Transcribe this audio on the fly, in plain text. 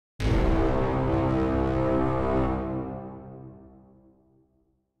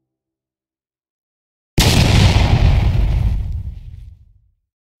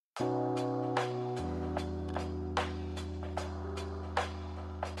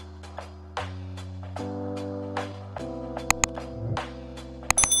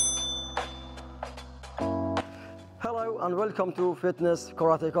and welcome to Fitness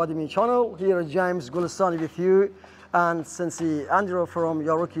Karate Academy channel. Here is James Golestani with you and Sensei Andrew from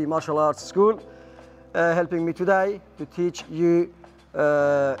Yaruki Martial Arts School helping me today to teach you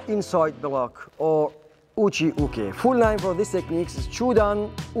inside block or Uchi Uke. Full name for this technique is Chudan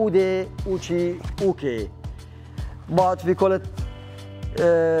Ude Uchi Uke, but we call it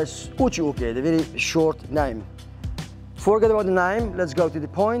Uchi Uke, the very short name. Forget about the name, let's go to the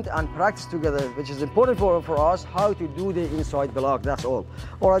point and practice together, which is important for us, how to do the inside block, that's all.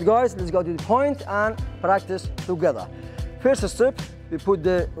 Alright guys, let's go to the point and practice together. First step, we put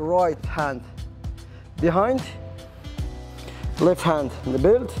the right hand behind, left hand in the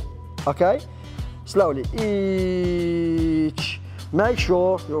belt, okay? Slowly, each. Make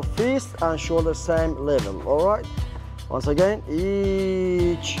sure your fist and shoulder same level, alright? Once again,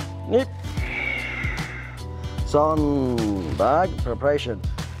 each, nip. Sun, back, preparation,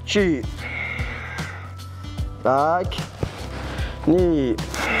 chi, back, knee,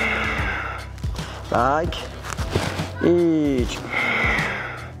 back, each,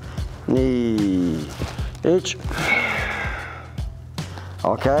 knee, each.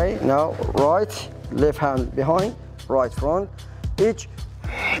 Okay, now right, left hand behind, right front, each,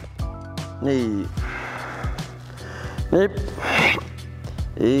 knee, nip,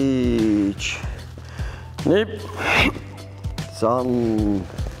 each, nip, sun.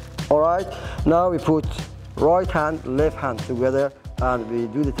 All right, now we put right hand, left hand together and we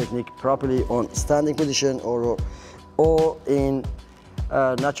do the technique properly on standing position or in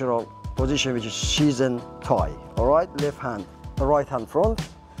a natural position, which is shizen tai. All right, left hand, right hand front,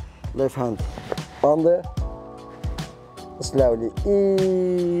 left hand under, slowly,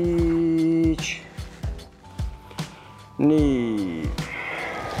 each, knee,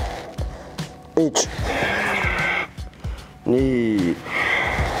 each, knee,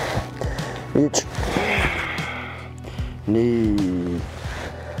 each, knee,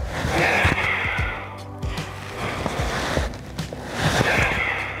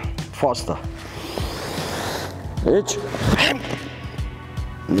 faster, each,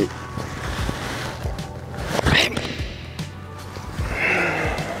 knee,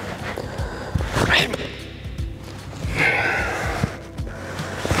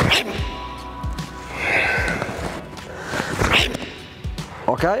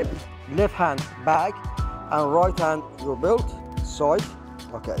 okay, left hand back and right hand your belt side.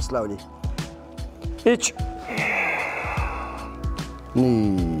 Okay, slowly. Each,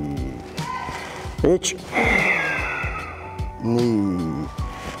 knee, each, knee,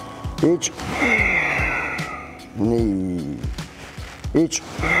 each, knee, each.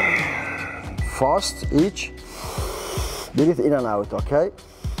 Fast, each. Breathe in and out, okay?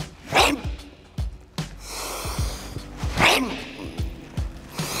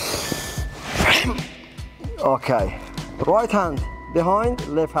 Okay, right hand behind,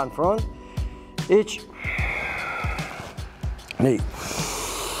 left hand front, each, knee.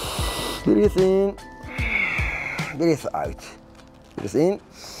 Breathe in, breathe out. Breathe in.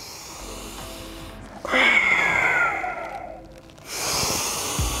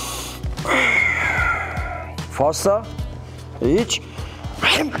 Faster, each.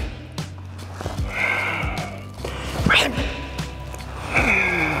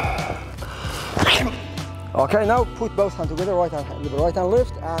 Okay, now put both hands together, right hand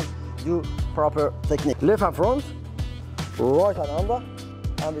left, and do proper technique. Left hand front, right hand under,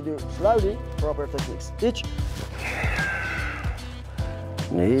 and we do slowly proper techniques. Each,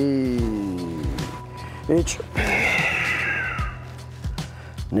 knee, each,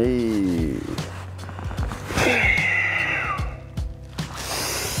 knee.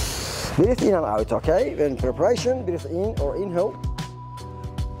 Breathe in and out, okay? When preparation, breathe in or inhale.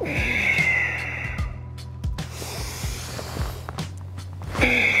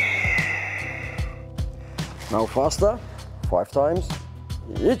 Now faster, 5 times,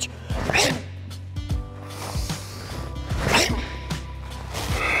 each.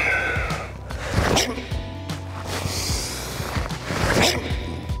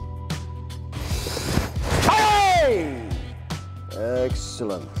 Hey!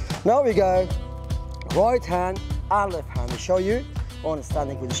 Excellent. Now we go right hand and left hand. We show you on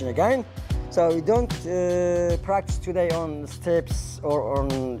standing position again. So we don't practice today on steps or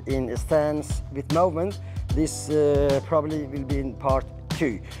in stance with movement. This probably will be in part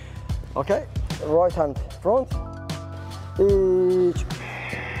 2. Okay, right hand front, each,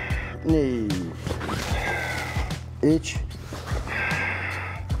 knee, each,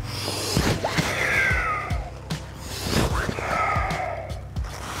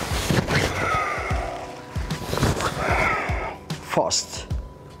 fast.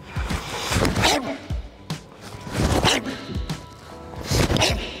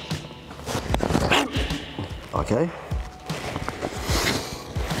 Okay.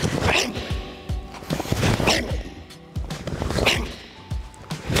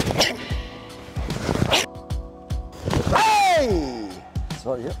 Hey!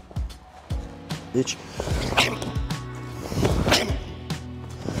 Sorry, yeah. Each.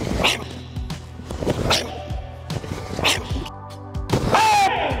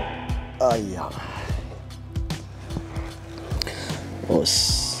 Yeah.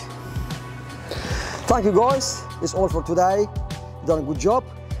 Yes. Thank you guys. It's all for today. You've done a good job.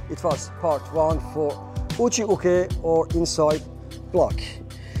 It was part 1 for Uchi Uke or inside block.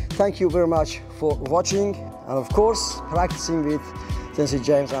 Thank you very much for watching and of course practicing with Sensei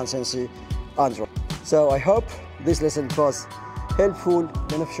James and Sensei Andrew. So I hope this lesson was helpful,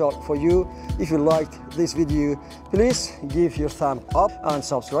 beneficial for you. If you liked this video, please give your thumb up and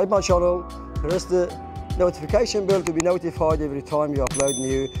subscribe my channel. Press the notification bell to be notified every time you upload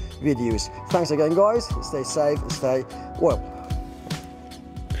new videos. Thanks again guys, stay safe, stay well.